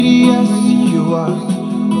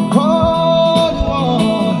Holy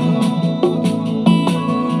One,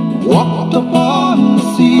 walked upon the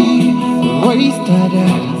sea, raised the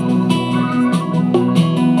dead.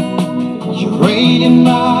 You reign in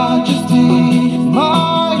majesty,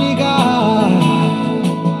 mighty God.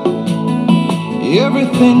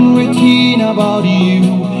 Everything written about you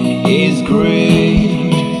is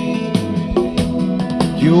great.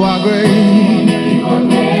 You are great.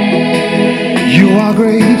 You are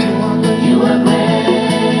great. You are great.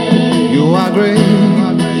 You are great.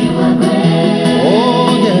 You are great. Oh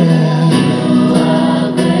yeah. You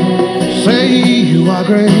are great. Say you are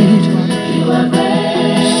great. You are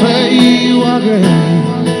great. Say you are great.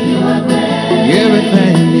 You are great.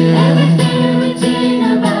 Everything, yeah. Everything written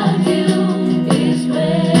about you is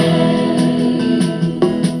great.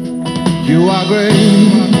 You are great.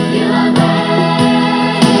 You are great.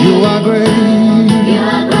 You are great. You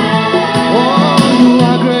are great. Oh, you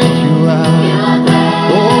are great. You are. You are great.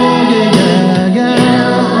 Oh, yeah, yeah, yeah.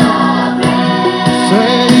 You are great.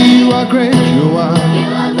 Say you are great. You are. You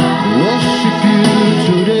are great. Worship you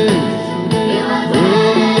today. You are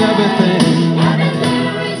great. Everything. Everything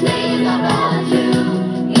written about you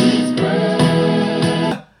is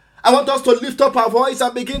great. I want us to lift up our voice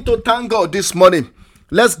and begin to thank God this morning.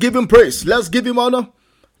 Let's give him praise. Let's give him honor.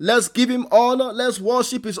 Let's give him honor. Let's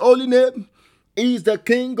worship his holy name. He is the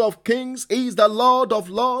King of kings. He is the Lord of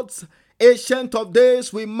lords. Ancient of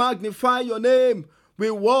days, we magnify your name. We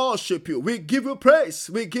worship you. We give you praise.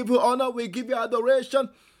 We give you honor. We give you adoration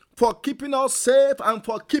for keeping us safe and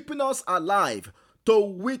for keeping us alive to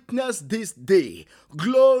witness this day.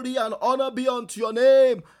 Glory and honor be unto your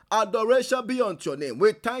name. Adoration be unto your name.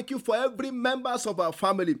 We thank you for every members of our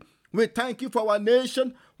family. We thank you for our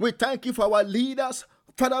nation. We thank you for our leaders.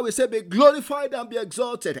 Father, we say be glorified and be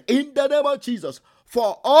exalted in the name of Jesus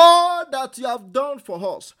for all that you have done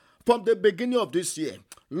for us from the beginning of this year.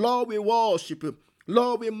 Lord, we worship you.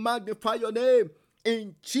 Lord, we magnify your name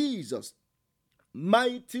in Jesus'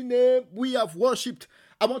 mighty name. We have worshipped.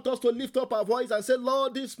 I want us to lift up our voice and say,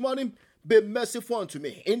 Lord, this morning be merciful unto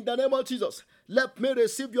me. In the name of Jesus, let me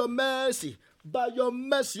receive your mercy. By your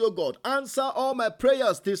mercy, O God, answer all my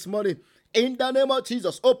prayers this morning. In the name of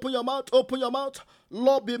Jesus, open your mouth, open your mouth.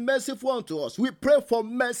 Lord, be merciful unto us. We pray for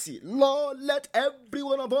mercy. Lord, let every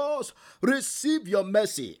one of us receive your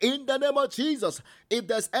mercy. In the name of Jesus, if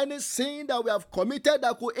there's any sin that we have committed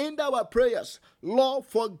that could hinder our prayers, Lord,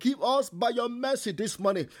 forgive us by your mercy this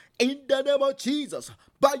morning. In the name of Jesus,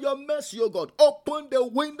 by your mercy, O God, open the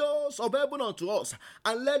windows of heaven unto us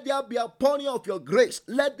and let there be a pouring of your grace.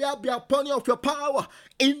 Let there be a pouring of your power.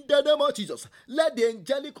 In the name of Jesus, let the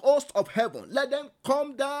angelic host of heaven, let them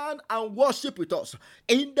come down and worship with us.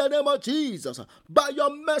 In the name of Jesus, by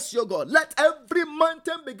your mercy, O God, let every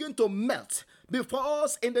mountain begin to melt before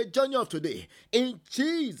us in the journey of today. In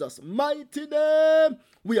Jesus' mighty name,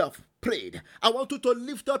 we have prayed. I want you to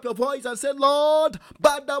lift up your voice and say, Lord,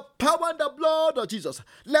 by the power and the blood of Jesus,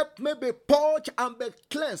 let me be purged and be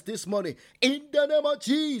cleansed this morning. In the name of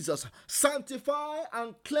Jesus, sanctify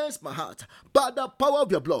and cleanse my heart by the power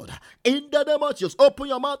of your blood. In the name of Jesus, open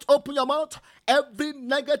your mouth, open your mouth. Every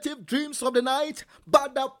negative dreams of the night, by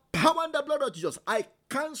the power and the blood of Jesus, I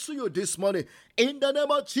cancel you this morning in the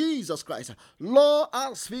name of Jesus Christ. Lord,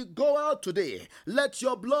 as we go out today, let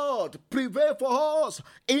your blood prevail for us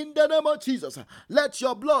in the name of Jesus. Let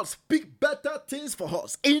your blood speak better things for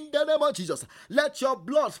us in the name of Jesus. Let your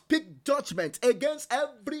blood speak judgment against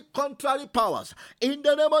every contrary powers in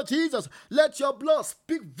the name of Jesus. Let your blood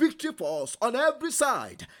speak victory for us on every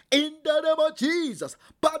side in the name of Jesus.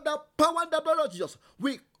 By the power and the blood of Jesus,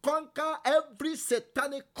 we conquer every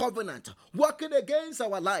satanic covenant working against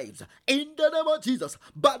our lives in the name of Jesus.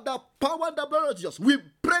 By the power and the blood of Jesus, we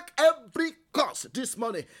break every curse this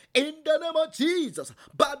morning in the name of Jesus.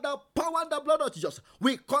 By the power and the blood of Jesus,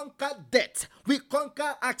 we conquer death, we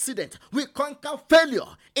conquer accident, we conquer failure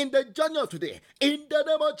in the journey of today in the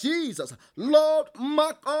name of Jesus. Lord,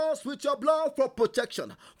 mark us with your blood for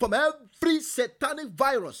protection from every satanic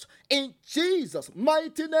virus. In Jesus'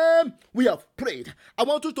 mighty name, we have prayed. I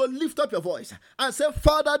want you to lift up your voice and say,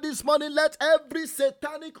 Father, this morning let every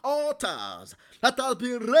satanic altars that has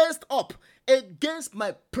been raised up against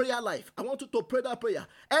my prayer life, I want you to pray that prayer.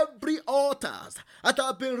 Every altars that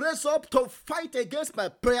have been raised up to fight against my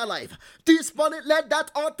prayer life, this morning let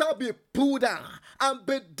that altar be pulled down and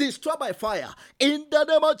be destroyed by fire. In the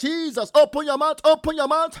name of Jesus, open your mouth, open your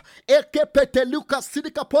mouth. Every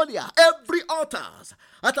altars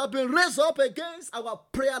that have been raised up against our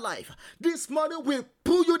prayer life, this morning we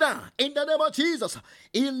pull you down in the name of Jesus.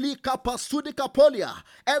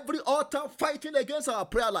 Every altar fighting against our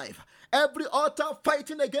prayer life, Every altar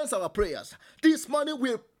fighting against our prayers, this morning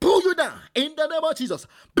we pull you down in the name of Jesus.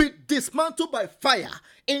 Be dismantled by fire.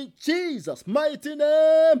 In Jesus' mighty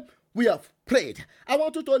name, we have prayed. I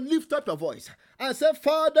want you to lift up your voice and say,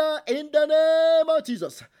 Father, in the name of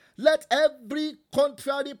Jesus, let every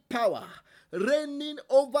contrary power reigning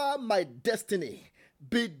over my destiny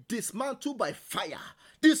be dismantled by fire.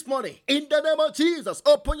 This morning, in the name of Jesus,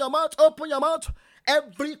 open your mouth, open your mouth.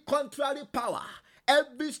 Every contrary power,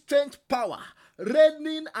 every strange power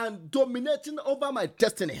reigning and dominating over my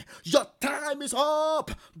destiny, your time is up.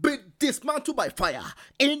 Be dismantled by fire.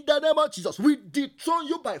 In the name of Jesus, we dethrone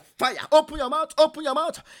you by fire. Open your mouth, open your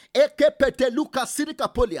mouth.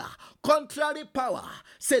 Contrary power,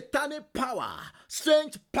 satanic power,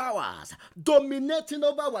 strange powers dominating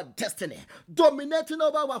over our destiny, dominating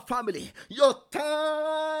over our family. Your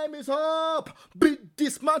time is up. Be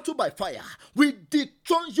dismantled by fire. We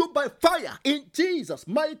dethrone you by fire. In Jesus'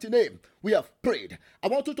 mighty name, we have prayed. I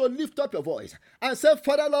want you to lift up your voice and say,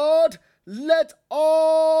 Father Lord, let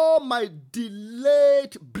all my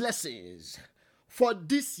delayed blessings for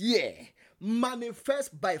this year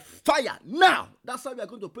manifest by fire now. That's how we are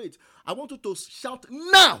going to pray it. I want you to shout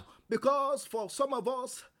now, because for some of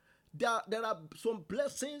us, there are some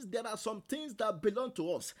blessings, there are some things that belong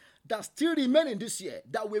to us that still remain in this year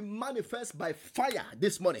that will manifest by fire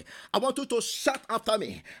this morning. I want you to shout after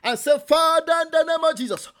me and say, Father, in the name of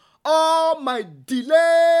Jesus, all my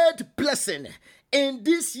delayed blessing in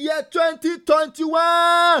this year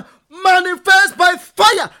 2021 manifest by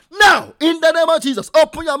fire now in the name of Jesus.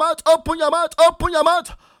 Open your mouth, open your mouth, open your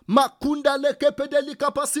mouth. Makunda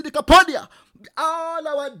lekepedelika pasidika podia. All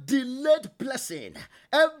our delayed blessing,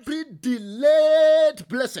 every delayed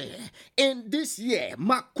blessing in this year,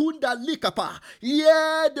 Makunda likapa,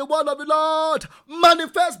 yeah, the word of the Lord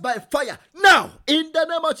manifest by fire now in the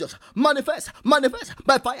name of Jesus. Manifest, manifest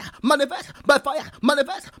by fire, manifest by fire,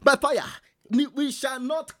 manifest by fire. We shall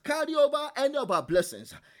not carry over any of our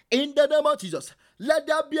blessings. In the name of Jesus, let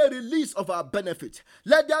there be a release of our benefit.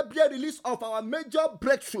 Let there be a release of our major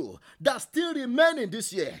breakthrough that still remain in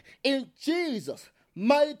this year. In Jesus'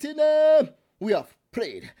 mighty name, we have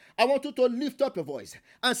prayed. I want you to lift up your voice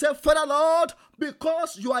and say, Father Lord,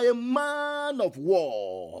 because you are a man of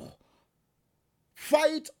war,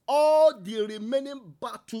 fight all the remaining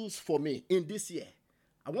battles for me in this year.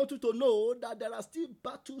 I want you to know that there are still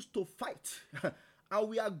battles to fight. And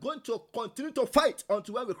we are going to continue to fight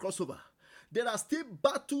until when we cross over. There are still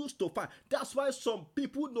battles to fight. That's why some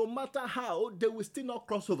people, no matter how, they will still not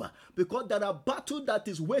cross over. Because there are battles that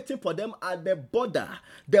is waiting for them at the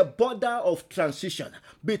border of transition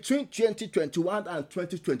between 2021 and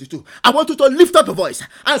 2022. I want you to lift up your voice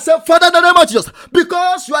and say, Father, in the name of Jesus,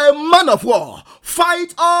 because you are a man of war,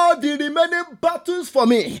 fight all the remaining battles for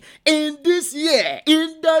me in this year.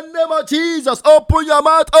 In the name of Jesus, open your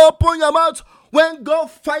mouth, open your mouth. When God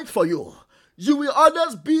fights for you, you will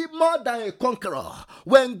always be more than a conqueror.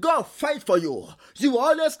 When God fights for you, you will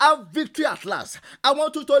always have victory at last. I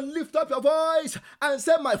want you to lift up your voice and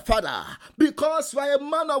say, my Father, because you are a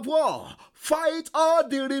man of war, fight all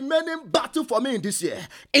the remaining battle for me in this year.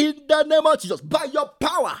 In the name of Jesus, by your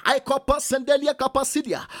power,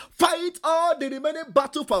 fight all the remaining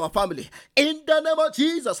battle for our family. In the name of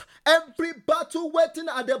Jesus, every battle waiting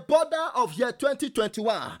at the border of year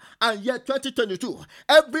 2021 and year 2022,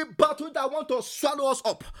 every battle that wants to swallow us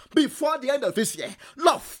up before the end of this year,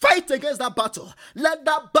 Lord, fight against that battle. Let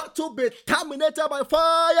that battle be terminated by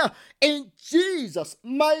fire. In Jesus'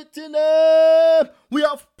 mighty name, we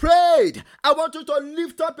have prayed. I want you to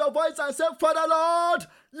lift up your voice and say, Father Lord,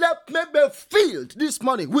 let me be filled this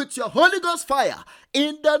morning with your Holy Ghost fire.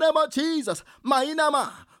 In the name of Jesus, my inner man,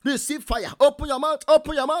 receive fire. Open your mouth,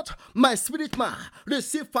 open your mouth. My spirit man,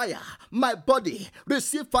 receive fire. My body,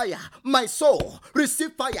 receive fire. My soul,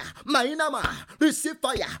 receive fire. My inner man, receive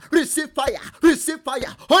fire. Receive fire. Receive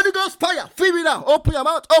fire. Holy Ghost fire. Fill me now. Open your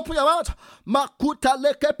mouth, open your mouth. Makuta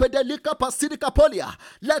leke pedelika pasidika polia.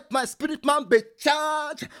 Let my spirit man be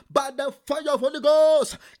charged by the fire of Holy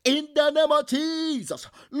Ghost. In the name of Jesus.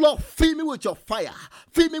 Lord, fill me with your fire.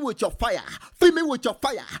 Fill me with your fire. Fill me with your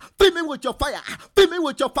fire. Fill me with your fire. Fill me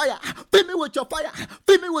with your fire. Fill me with your fire.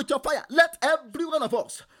 Fill me with your fire. Let every one of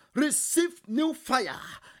us receive new fire.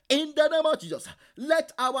 In the name of Jesus,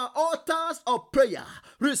 let our altars of prayer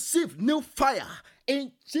receive new fire.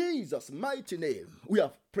 In Jesus' mighty name, we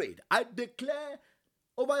have prayed. I declare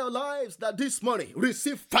over your lives that this morning,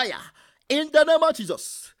 receive fire. In the name of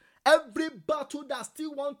Jesus, every battle that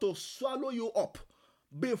still wants to swallow you up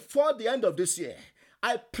before the end of this year,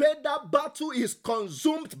 I pray that battle is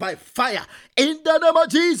consumed by fire. In the name of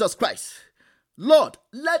Jesus Christ. Lord,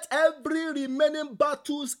 let every remaining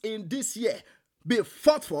battles in this year be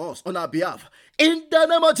fought for us on our behalf. In the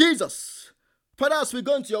name of Jesus. Father, as we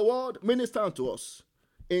go into your word, minister unto us.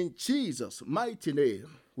 In Jesus' mighty name,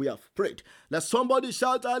 we have prayed. Let somebody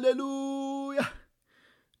shout hallelujah.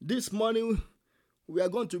 This morning, we are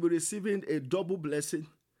going to be receiving a double blessing.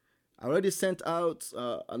 I already sent out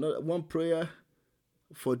another one prayer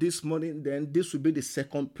for this morning. Then this will be the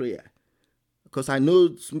second prayer. Because I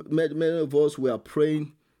know many of us, we are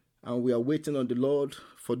praying and we are waiting on the Lord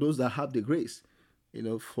for those that have the grace,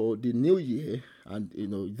 for the new year. And, you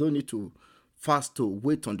don't need to fast to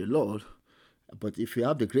wait on the Lord. But if you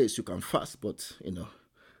have the grace, you can fast. But,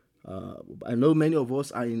 I know many of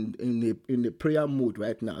us are in the prayer mood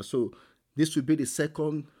right now. So this will be the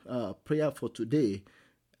second prayer for today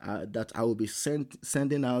that I will be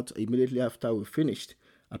sending out immediately after we finished.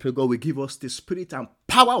 I pray God will give us the spirit and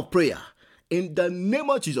power of prayer in the name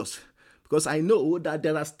of Jesus. Because I know that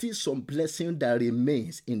there are still some blessing that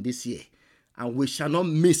remains in this year. And we shall not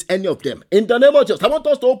miss any of them. In the name of Jesus. I want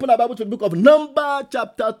us to open our Bible to the book of Numbers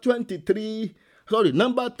chapter 32.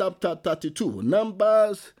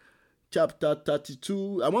 Numbers chapter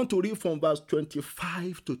 32. I want to read from verse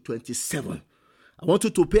 25 to 27. I want you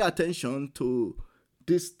to pay attention to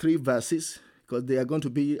these three verses because they are going to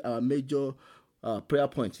be our major prayer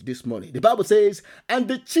points this morning. The Bible says, and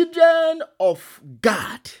the children of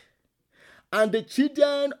Gad and the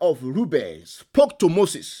children of Reuben spoke to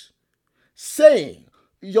Moses, saying,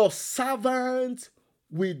 your servant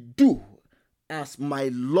will do as my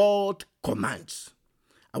Lord commands.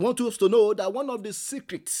 I want us to know that one of the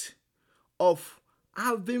secrets of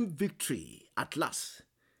having victory at last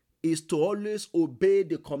is to always obey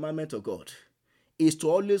the commandment of God, is to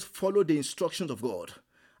always follow the instructions of God.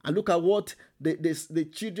 And look at what the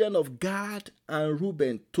children of Gad and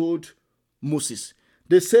Reuben told Moses.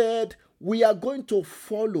 They said, we are going to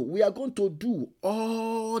follow, we are going to do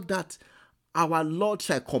all that our Lord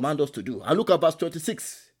shall command us to do. And look at verse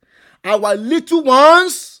 26. Our little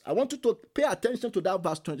ones, I want you to pay attention to that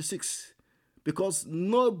verse 26. Because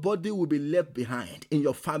nobody will be left behind in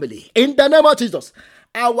your family. In the name of Jesus.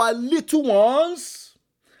 Our little ones,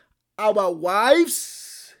 our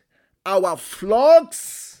wives, our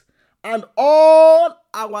flocks, and all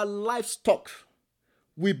our livestock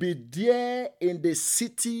will be there in the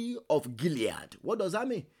city of Gilead. What does that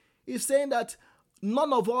mean? It's saying that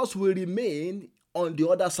none of us will remain on the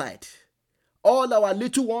other side. All our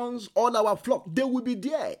little ones, all our flock, they will be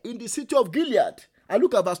there in the city of Gilead. And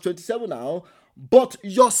look at verse 27 now. But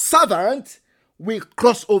your servant will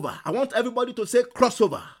cross over. I want everybody to say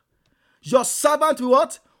crossover. Your servant will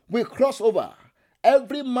what? Will cross over.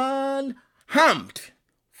 Every man armed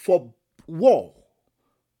for war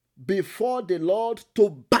before the Lord to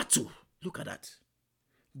battle. Look at that.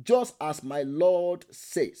 Just as my Lord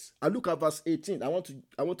says. And look at verse 18. I want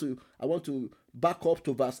to back up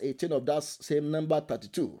to verse 18 of that same number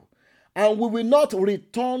 32. And we will not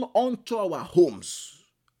return unto our homes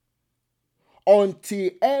until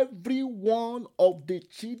every one of the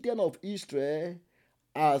children of Israel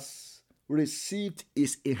has received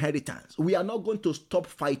his inheritance. We are not going to stop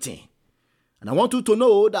fighting. And I want you to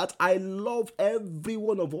know that I love every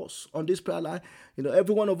one of us on this prayer line.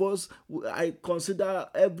 Every one of us, I consider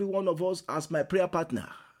every one of us as my prayer partner.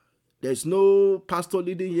 There's no pastor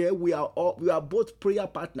leading here. We are both prayer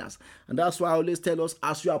partners. And that's why I always tell us,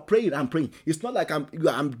 as you are praying, I'm praying. It's not like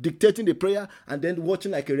I'm dictating the prayer and then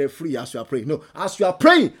watching like a referee as you are praying. No, as you are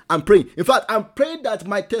praying, I'm praying. In fact, I'm praying that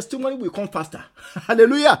my testimony will come faster.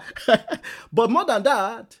 Hallelujah. But more than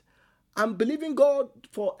that, I'm believing God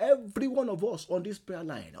for every one of us on this prayer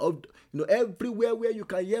line. Everywhere where you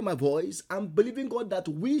can hear my voice, I'm believing God that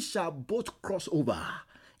we shall both cross over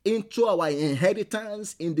into our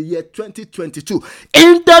inheritance in the year 2022.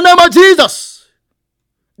 In the name of Jesus.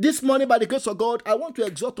 This morning, by the grace of God, I want to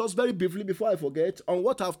exhort us very briefly before I forget on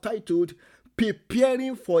what I've titled,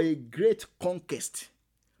 Preparing for a Great Conquest.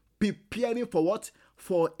 Preparing for what?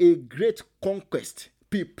 For a great conquest.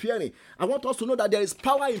 Preparing. I want us to know that there is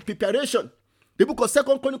power in preparation. The book of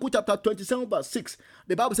 2 Chronicles chapter 27 verse 6.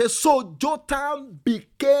 The Bible says, so Jotham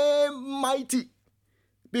became mighty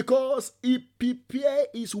because he prepared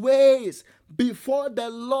his ways before the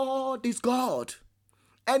Lord his God.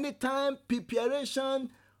 Anytime preparation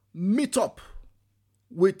meet up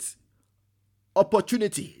with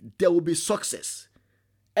opportunity, there will be success.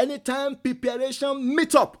 Anytime preparation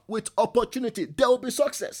meet up with opportunity, there will be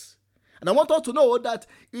success. And I want us to know that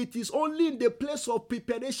it is only in the place of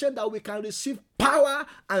preparation that we can receive power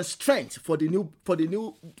and strength for the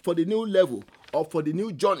new level or for the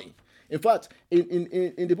new journey. In fact,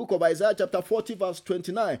 in the book of Isaiah chapter 40 verse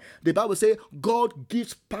 29, the Bible says, God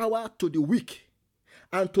gives power to the weak,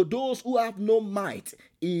 and to those who have no might,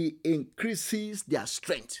 he increases their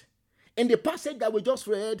strength. In the passage that we just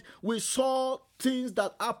read, we saw things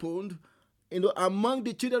that happened among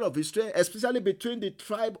the children of Israel, especially between the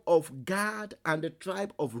tribe of Gad and the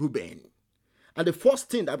tribe of Reuben. And the first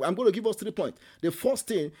thing, I'm going to give us 3 points. The first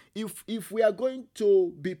thing, if we are going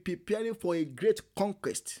to be preparing for a great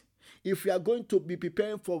conquest, if we are going to be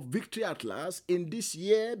preparing for victory at last in this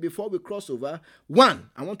year before we cross over, one,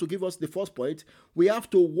 I want to give us the first point. We have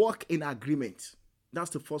to walk in agreement. That's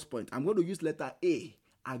the first point. I'm going to use letter A,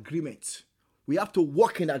 agreement. We have to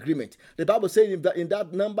walk in agreement. The Bible says in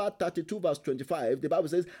that number 32 verse 25, the Bible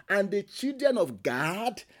says, and the children of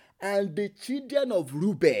Gad and the children of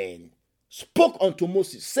Reuben spoke unto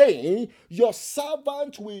Moses, saying, your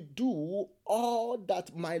servant will do all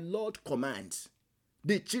that my Lord commands.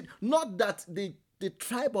 Not that the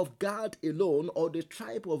tribe of Gad alone or the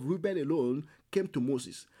tribe of Reuben alone came to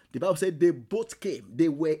Moses. The Bible said they both came. They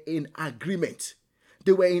were in agreement.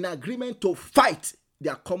 They were in agreement to fight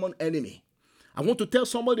their common enemy. I want to tell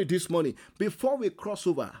somebody this morning, before we cross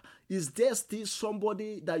over, is there still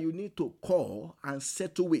somebody that you need to call and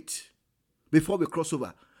settle with before we cross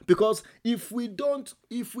over? Because if we don't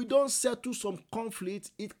settle some conflict,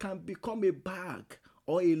 it can become a bag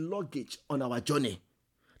or a luggage on our journey.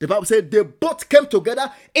 The Bible said they both came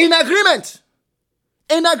together in agreement.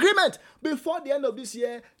 In agreement. Before the end of this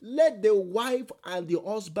year, let the wife and the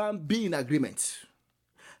husband be in agreement.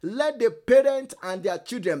 Let the parents and their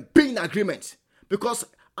children be in agreement. Because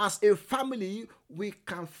as a family, we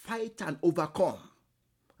can fight and overcome.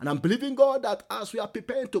 And I'm believing God that as we are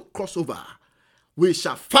preparing to cross over, we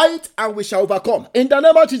shall fight and we shall overcome in the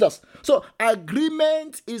name of Jesus. So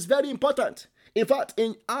agreement is very important. In fact,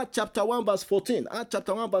 in Acts chapter 1 verse 14,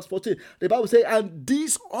 the Bible says, and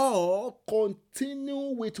these all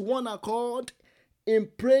continue with one accord in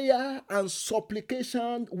prayer and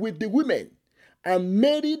supplication with the women, and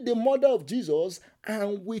Mary, the mother of Jesus,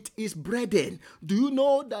 and with his brethren. Do you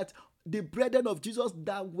know that the brethren of Jesus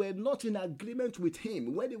that were not in agreement with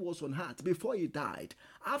him when he was on earth before he died,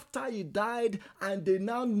 after he died, and they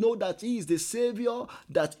now know that he is the Savior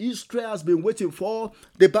that Israel has been waiting for,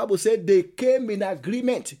 the Bible said they came in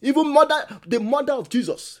agreement. Even the mother of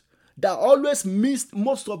Jesus, that always missed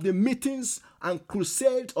most of the meetings and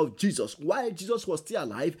crusades of Jesus while Jesus was still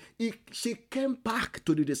alive, she came back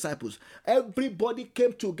to the disciples. Everybody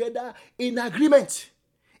came together in agreement.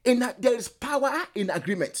 There is power in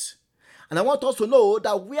agreement. And I want us to know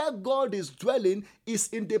that where God is dwelling is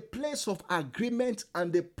in the place of agreement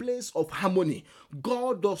and the place of harmony.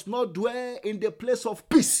 God does not dwell in the place of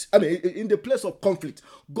peace. In the place of conflict.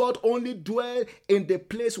 God only dwells in the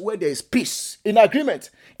place where there is peace. In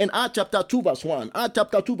agreement. In Acts chapter 2 verse 1.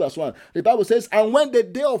 The Bible says, and when the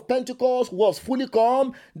day of Pentecost was fully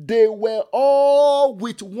come, they were all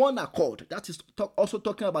with one accord. That is also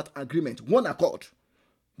talking about agreement. One accord.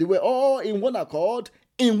 They were all in one accord.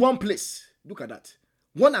 In one place. Look at that.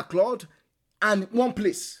 One accord and one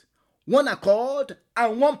place. One accord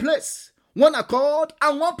and one place. One accord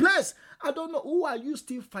and one place. I don't know, who are you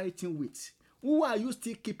still fighting with? Who are you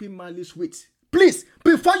still keeping malice with? Please,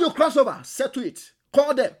 before you cross over, settle it.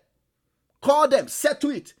 Call them. Call them.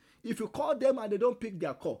 Settle it. If you call them and they don't pick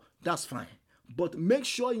their call, that's fine. But make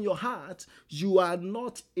sure in your heart you are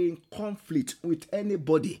not in conflict with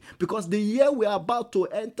anybody, because the year we are about to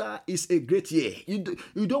enter is a great year.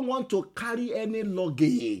 You don't want to carry any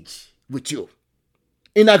luggage with you.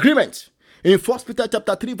 In agreement, in 1 Peter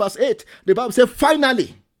chapter 3 verse 8, the Bible says,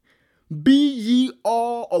 finally, be ye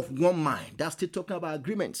all of one mind. That's still talking about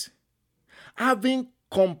agreements. Having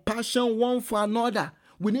compassion one for another.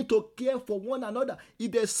 We need to care for one another.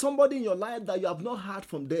 If there's somebody in your life that you have not heard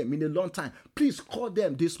from them in a long time, please call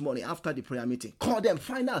them this morning after the prayer meeting. Call them.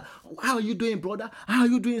 Find out, how are you doing, brother? How are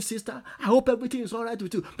you doing, sister? I hope everything is all right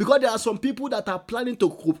with you. Because there are some people that are planning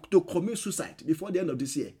to commit suicide before the end of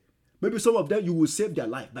this year. Maybe some of them, you will save their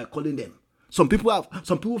life by calling them. Some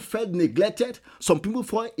people felt neglected. Some people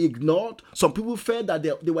felt ignored. Some people felt that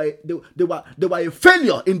they were a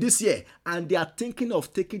failure in this year, and they are thinking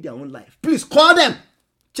of taking their own life. Please call them.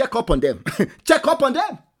 Check up on them. Check up on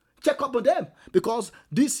them. Because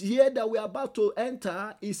this year that we are about to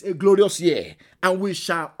enter is a glorious year. And we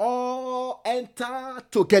shall all enter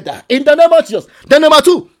together in the name of Jesus. Then number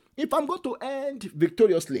 2, if I'm going to end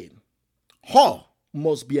victoriously, all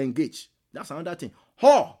must be engaged. That's another thing.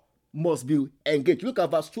 All must be engaged. Look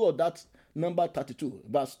at verse 2 of that number 32.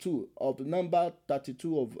 Verse 2 of number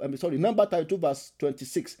 32 number 32 verse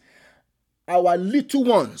 26. Our little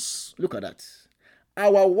ones, look at that.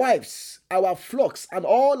 our wives, our flocks, and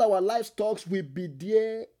all our livestock will be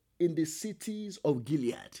there in the cities of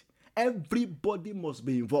Gilead. Everybody must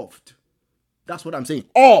be involved. That's what I'm saying.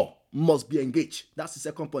 All must be engaged. That's the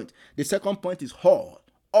second point. The second point is all.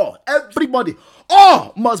 Everybody.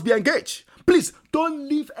 All must be engaged. Please don't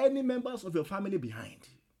leave any members of your family behind.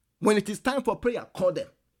 When it is time for prayer, call them.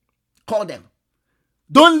 Call them.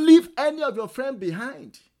 Don't leave any of your friends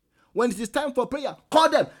behind. When it is time for prayer, call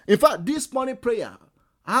them. In fact, this morning prayer,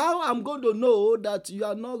 how I'm going to know that you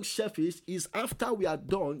are not selfish is after we are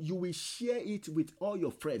done, you will share it with all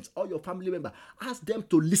your friends, all your family members. Ask them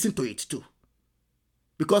to listen to it too.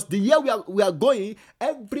 Because the year we are going,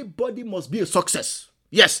 everybody must be a success.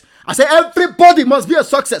 Yes, I say everybody must be a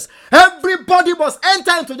success. Everybody must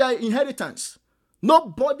enter into their inheritance.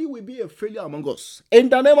 Nobody will be a failure among us. In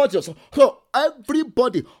the name of Jesus. So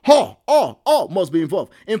everybody, all must be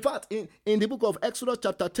involved. In fact, in the book of Exodus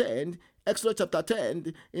chapter 10,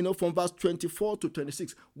 from verse 24 to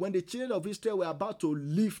 26, when the children of Israel were about to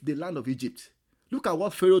leave the land of Egypt, look at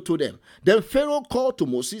what Pharaoh told them. Then Pharaoh called to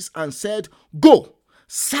Moses and said, "Go,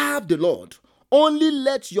 serve the Lord. Only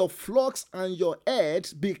let your flocks and your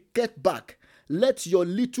herds be kept back. Let your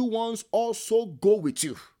little ones also go with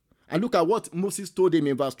you." And look at what Moses told him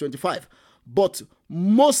in verse 25. But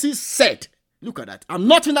Moses said, look at that. "I'm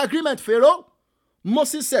not in agreement, Pharaoh."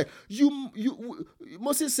 Moses said, you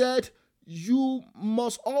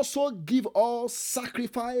must also give all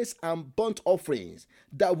sacrifice and burnt offerings,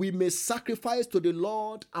 that we may sacrifice to the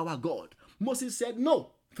Lord our God. Moses said,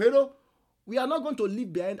 "No, Pharaoh, we are not going to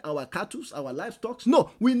leave behind our cattle, our livestock.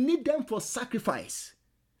 No, we need them for sacrifice."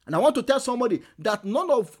 And I want to tell somebody that none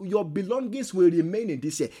of your belongings will remain in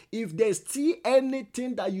this year. If there's still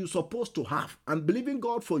anything that you're supposed to have, I'm believing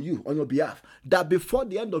God for you on your behalf, that before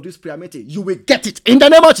the end of this prayer meeting, you will get it in the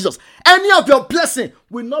name of Jesus. Any of your blessing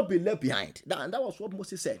will not be left behind. And that was what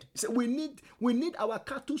Moses said. He said, we need our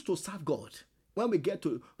cattle to serve God when we get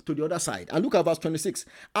to the other side. And look at verse 26.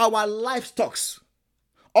 Our livestock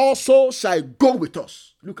also shall go with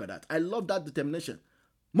us. Look at that. I love that determination.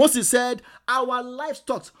 Moses said, our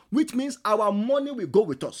livestock, which means our money will go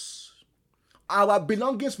with us. Our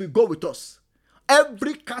belongings will go with us.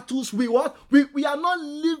 Every cattle we want, we are not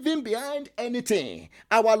leaving behind anything.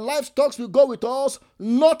 Our livestock will go with us,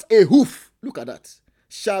 not a hoof. Look at that.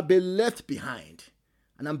 Shall be left behind.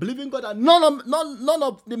 And I'm believing God that none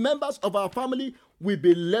of the members of our family will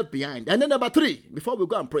be left behind. And then number 3, before we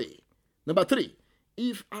go and pray. Number 3.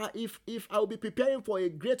 If I will be preparing for a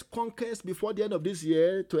great conquest before the end of this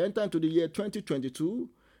year to enter into the year 2022,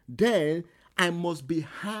 then I must be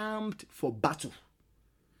armed for battle.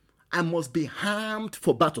 I must be armed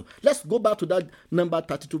for battle. Let's go back to that number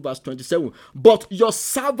 32 verse 27. But your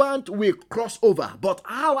servant will cross over. But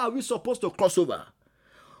how are we supposed to cross over?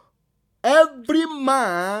 Every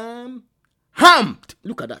man armed.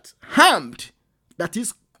 Look at that. Armed. That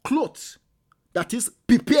is clothed. That is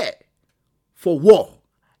prepared for war.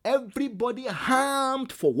 Everybody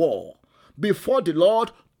armed for war before the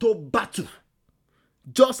Lord to battle.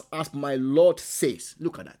 Just as my Lord says.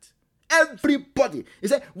 Look at that. Everybody. He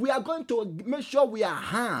said, we are going to make sure we are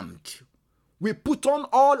armed. We put on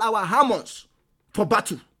all our armors for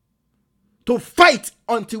battle. To fight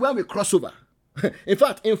until when we cross over. In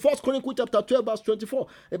fact, in 1 Chronicles chapter 12 verse 24,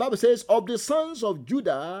 the Bible says, of the sons of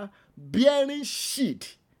Judah bearing shield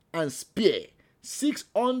and spear,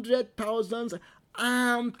 600,000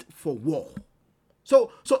 armed for war.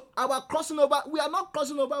 So our crossing over, we are not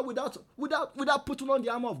crossing over without putting on the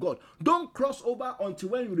armor of God. Don't cross over until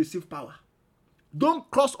when you receive power. Don't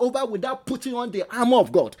cross over without putting on the armor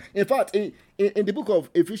of God. In fact, in the book of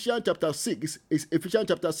Ephesians chapter 6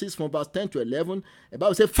 from verse 10 to 11, the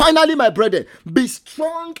Bible says, finally, my brethren, be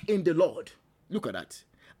strong in the Lord. Look at that.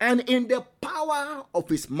 And in the power of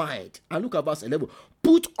his might. And look at verse 11.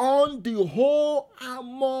 Put on the whole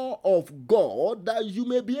armor of God, that you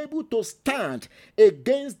may be able to stand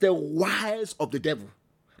against the wiles of the devil.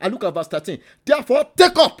 And look at verse 13. Therefore,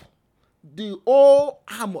 take up the whole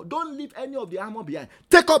armor. Don't leave any of the armor behind.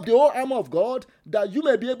 Take up the whole armor of God, that you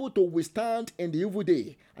may be able to withstand in the evil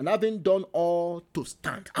day, and having done all, to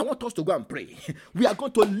stand. I want us to go and pray. We are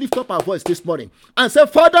going to lift up our voice this morning and say,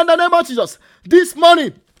 Father, in the name of Jesus, this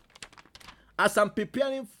morning, as I'm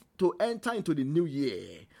preparing to enter into the new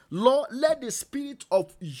year, Lord, let the spirit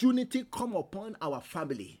of unity come upon our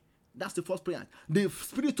family. That's the first prayer. The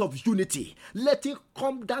spirit of unity, let it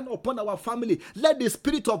come down upon our family. Let the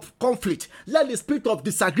spirit of conflict, let the spirit of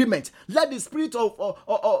disagreement, let the spirit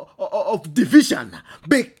of division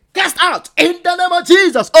be cast out in the name of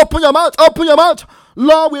Jesus. Open your mouth, open your mouth.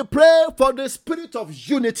 Lord, we pray for the spirit of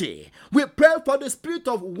unity. We pray for the spirit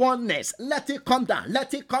of oneness. Let it come down,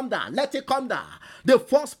 let it come down, let it come down. The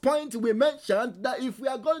first point we mentioned, that if we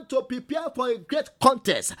are going to prepare for a great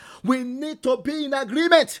contest, we need to be in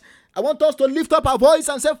agreement. I want us to lift up our voice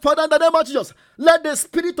and say, Father, in the name of Jesus, let the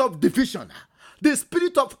spirit of division, the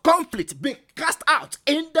spirit of conflict be cast out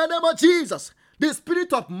in the name of Jesus. The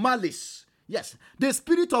spirit of malice, yes, the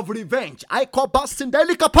spirit of revenge,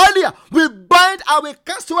 we bind and we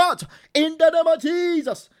cast you out in the name of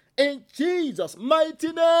Jesus. In Jesus'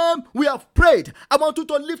 mighty name, we have prayed. I want you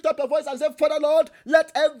to lift up your voice and say, Father Lord,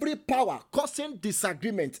 let every power causing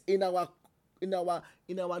disagreement in our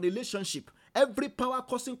relationship, every power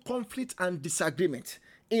causing conflict and disagreement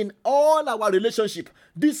in all our relationship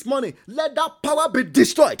this morning, let that power be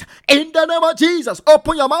destroyed in the name of Jesus.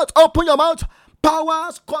 Open your mouth, open your mouth.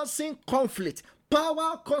 Powers causing conflict,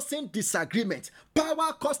 power causing disagreement,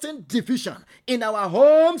 power causing division in our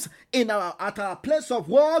homes, at our place of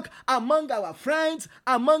work, among our friends,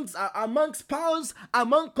 among spouses,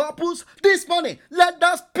 among couples. This morning, let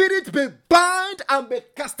that spirit be bound and be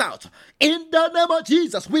cast out. In the name of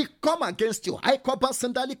Jesus, we come against you.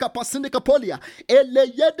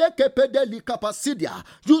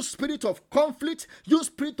 You spirit of conflict, you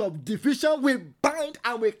spirit of division, we bind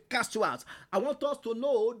and we cast you out. I want us to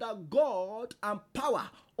know that God and power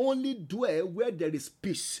only dwell where there is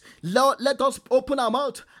peace. Lord, let us open our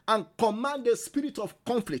mouth and command the spirit of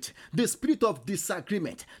conflict, the spirit of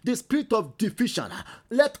disagreement, the spirit of division.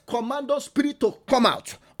 Let command those spirit to come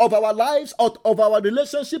out of our lives, out of our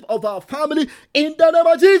relationship, of our family, in the name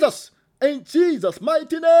of Jesus. In Jesus'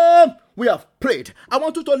 mighty name, we have prayed. I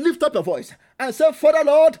want you to lift up your voice and say, Father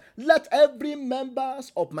Lord, let every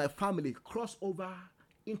members of my family cross over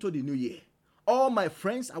into the new year. All my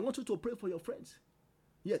friends, I want you to pray for your friends.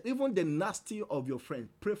 Yes, even the nasty of your friends,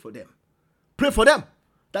 pray for them. Pray for them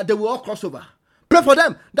that they will all cross over. Pray for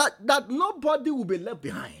them that nobody will be left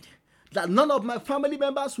behind. That none of my family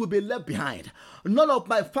members will be left behind. None of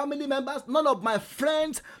my family members, none of my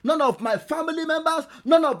friends, none of my family members,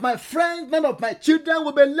 none of my friends, none of my children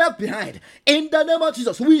will be left behind. In the name of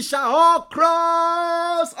Jesus, we shall all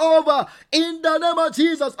cross over. In the name of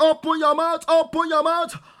Jesus, open your mouth, open your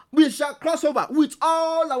mouth. We shall cross over with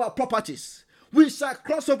all our properties. We shall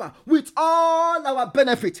cross over with all our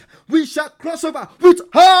benefit. We shall cross over with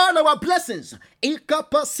all our blessings.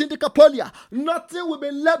 Nothing will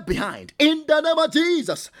be left behind. In the name of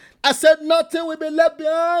Jesus. I said nothing will be left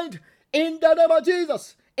behind. In the name of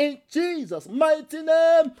Jesus. In Jesus' mighty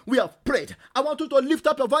name, we have prayed. I want you to lift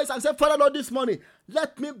up your voice and say, Father Lord, this morning,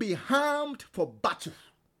 let me be armed for battle.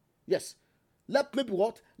 Yes. Let me be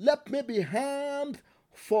what? Let me be armed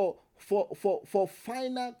for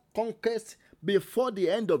final conquest before the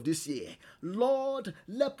end of this year. Lord,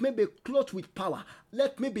 let me be clothed with power.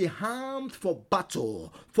 Let me be armed for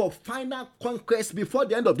battle, for final conquest before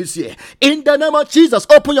the end of this year. In the name of Jesus,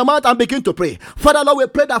 open your mouth and begin to pray. Father Lord, we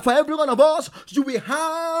pray that for every one of us, you will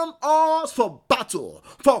arm us for battle,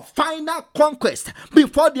 for final conquest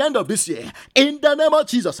before the end of this year. In the name of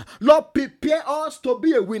Jesus, Lord, prepare us to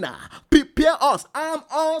be a winner. Prepare us, arm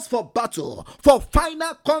us for battle, for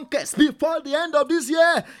final conquest before the end of this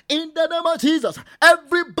year. In the name of Jesus,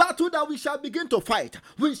 every battle that we shall begin to fight,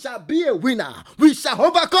 we shall be a winner. We shall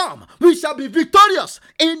overcome. We shall be victorious.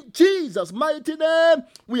 In Jesus' mighty name,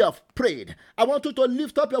 we have prayed. I want you to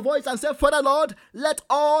lift up your voice and say, Father Lord, let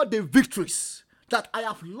all the victories that I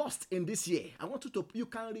have lost in this year, I want you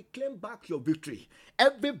can reclaim back your victory.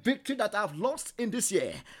 Every victory that I have lost in this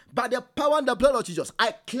year, by the power and the blood of Jesus,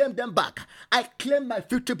 I claim them back. I claim my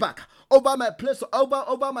victory back. Over my place,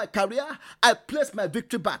 over my career, I place my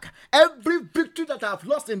victory back. Every victory that I have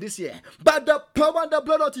lost in this year, by the power and the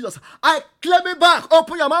blood of Jesus, I claim it back.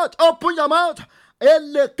 Open your mouth, open your mouth.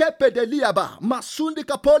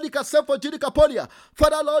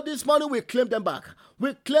 Father Lord, this morning we claim them back.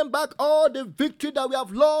 We claim back all the victory that we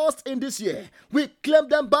have lost in this year. We claim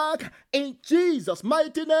them back in Jesus'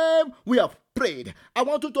 mighty name. We have prayed. I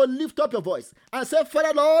want you to lift up your voice and say,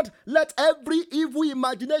 Father Lord, let every evil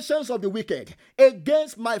imaginations of the wicked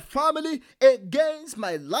against my family, against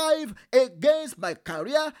my life, against my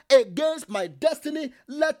career, against my destiny,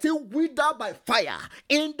 let it wither by fire.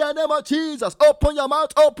 In the name of Jesus, open your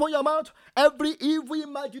mouth, open your mouth. Every evil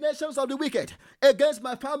imaginations of the wicked against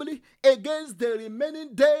my family, against the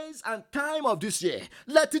remaining days and time of this year,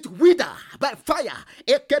 let it wither by fire.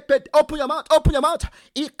 Open your mouth, open your mouth.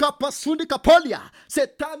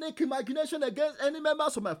 Satanic imagination against any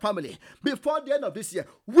members of my family before the end of this year,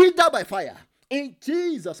 wither by fire. In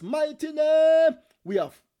Jesus' mighty name, we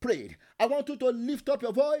have prayed. I want you to lift up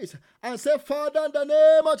your voice and say, Father, in the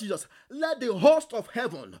name of Jesus, let the host of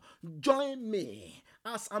heaven join me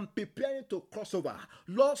as I'm preparing to cross over.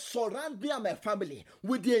 Lord, surround me and my family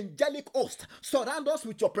with the angelic host. Surround us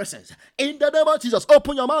with your presence. In the name of Jesus,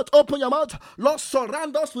 open your mouth, open your mouth. Lord,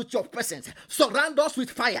 surround us with your presence. Surround us with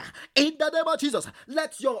fire. In the name of Jesus,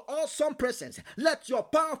 let your awesome presence, let your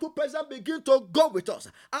powerful presence begin to go with us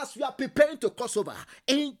as we are preparing to cross over.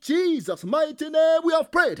 In Jesus' mighty name, we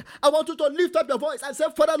have prayed. I want you to lift up your voice and say,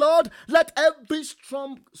 Father, Lord, let every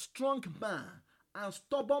strong man and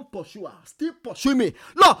stubborn pursuer still pursue me.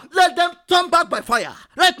 Lord, let them turn back by fire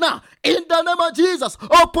right now. In the name of Jesus,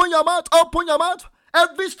 open your mouth, open your mouth.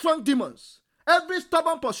 Every strong demons, every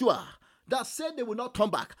stubborn pursuer that said they will not turn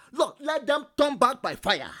back, Lord, let them turn back by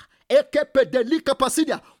fire. We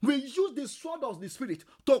use the sword of the Spirit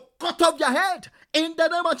to cut off their head. In the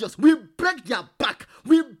name of Jesus, we break their back,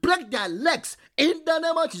 we break their legs. In the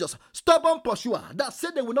name of Jesus, stubborn pursuer that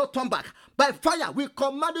said they will not turn back, by fire we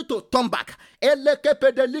command you to turn back.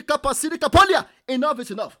 Enough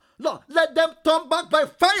is enough. Lord, let them turn back by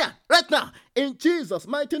fire right now. In Jesus'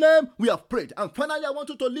 mighty name, we have prayed. And finally, I want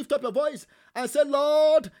you to lift up your voice and say,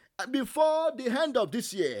 Lord, before the end of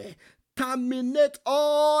this year, terminate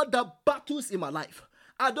all the battles in my life.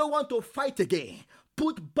 I don't want to fight again.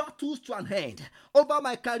 Put battles to an end. Over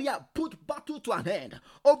my career, put battle to an end.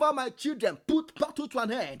 Over my children, put battle to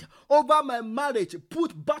an end. Over my marriage,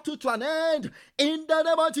 put battle to an end. In the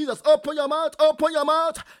name of Jesus, open your mouth, open your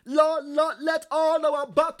mouth. Lord, Lord, let all our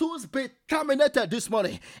battles be terminated this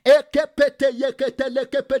morning.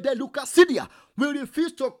 We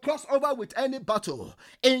refuse to cross over with any battle.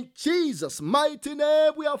 In Jesus' mighty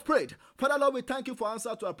name, we have prayed. Father, Lord, we thank you for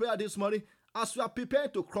answer to our prayer this morning as we are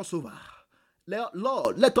prepared to cross over.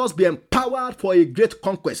 Lord, let us be empowered for a great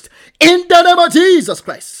conquest. In the name of Jesus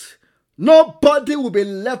Christ, nobody will be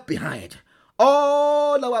left behind.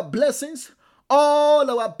 All our blessings, all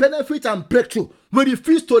our benefits and breakthrough, we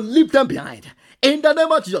refuse to leave them behind. In the name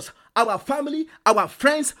of Jesus, our family, our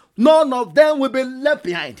friends, none of them will be left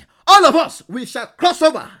behind. All of us, we shall cross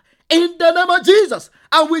over in the name of Jesus,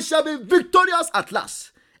 and we shall be victorious at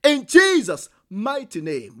last. In Jesus' mighty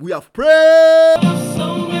name, we have prayed.